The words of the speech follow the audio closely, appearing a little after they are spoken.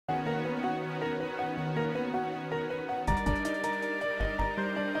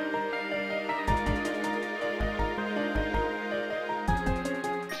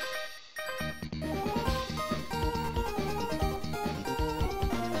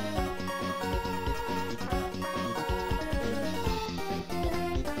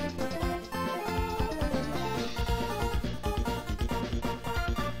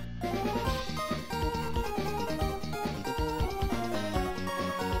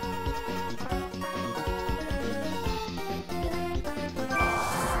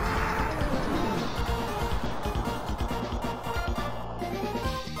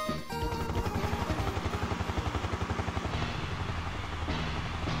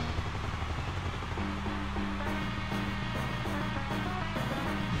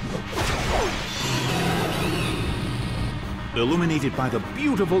Illuminated by the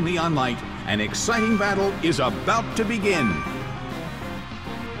beautiful neon light, an exciting battle is about to begin.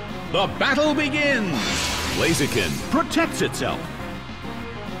 The battle begins! Blaziken protects itself.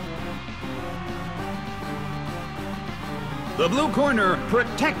 The blue corner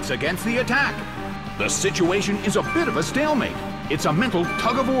protects against the attack. The situation is a bit of a stalemate. It's a mental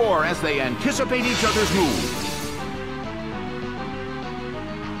tug of war as they anticipate each other's moves.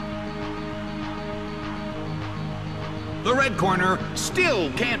 The red corner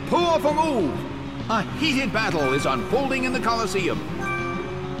still can't pull off a move. A heated battle is unfolding in the Colosseum.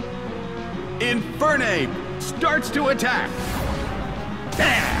 Infernape starts to attack.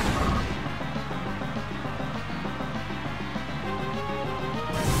 Bam!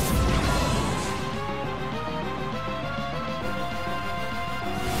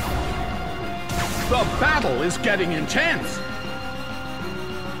 The battle is getting intense.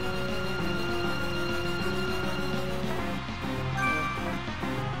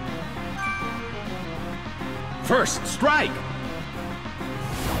 First strike.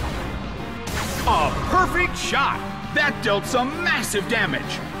 A perfect shot. That dealt some massive damage.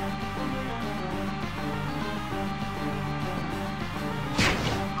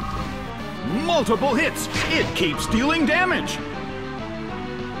 Multiple hits. It keeps dealing damage.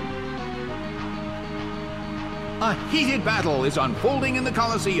 A heated battle is unfolding in the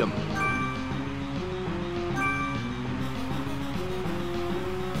Colosseum.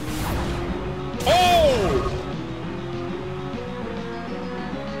 Oh!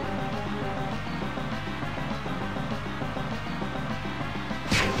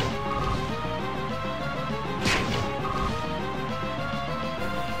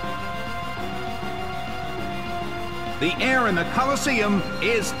 The air in the Colosseum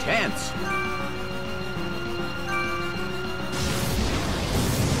is tense.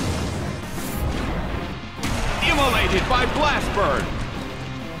 Immolated by Blastburn.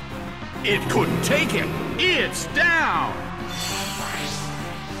 It couldn't take it. It's down.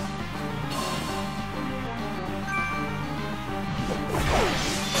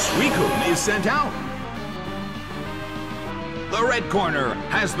 Suicune is sent out. The red corner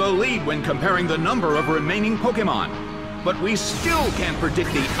has the lead when comparing the number of remaining Pokémon. But we still can't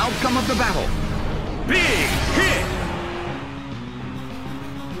predict the outcome of the battle. Big hit!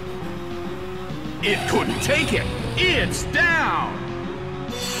 It couldn't take it. It's down.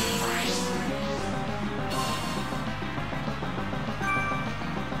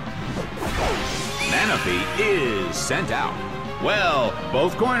 Manaphy is sent out. Well,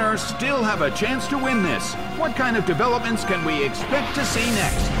 both corners still have a chance to win this. What kind of developments can we expect to see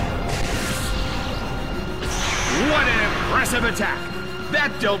next? What an impressive attack!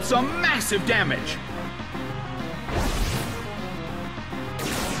 That dealt some massive damage.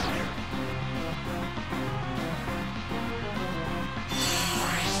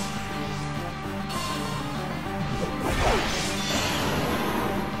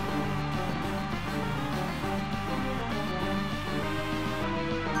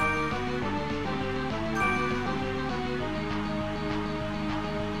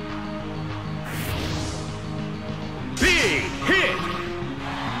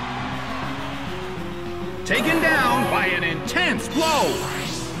 Taken down by an intense blow.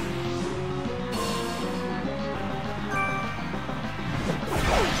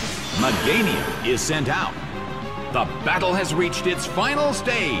 Meganium is sent out. The battle has reached its final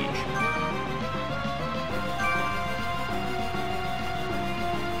stage.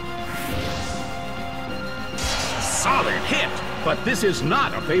 Solid hit, but this is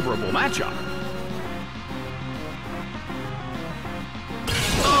not a favorable matchup.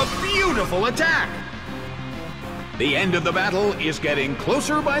 A beautiful attack. The end of the battle is getting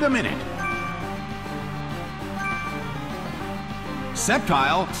closer by the minute.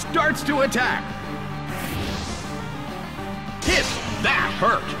 Sceptile starts to attack. Hit! That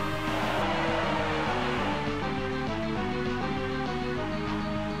hurt!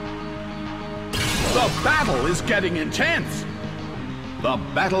 The battle is getting intense. The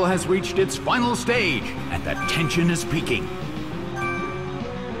battle has reached its final stage, and the tension is peaking.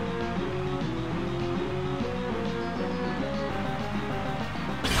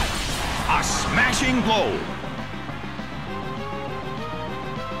 A smashing blow.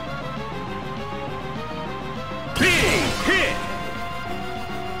 Big hit.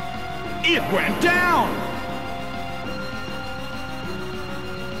 It went down.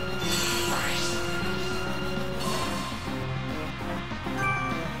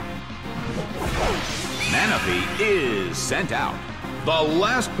 Manaphy is sent out. The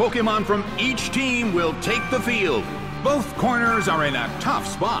last Pokémon from each team will take the field. Both corners are in a tough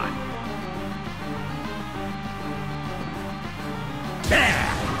spot.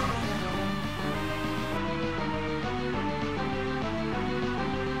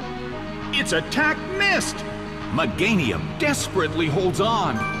 Its attack missed! Meganium desperately holds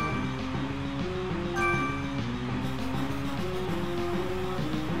on.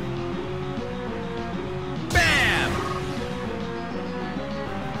 Bam!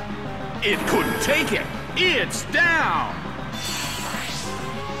 It couldn't take it. It's down!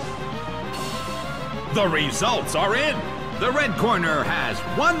 The results are in! The red corner has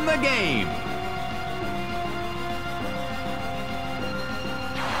won the game!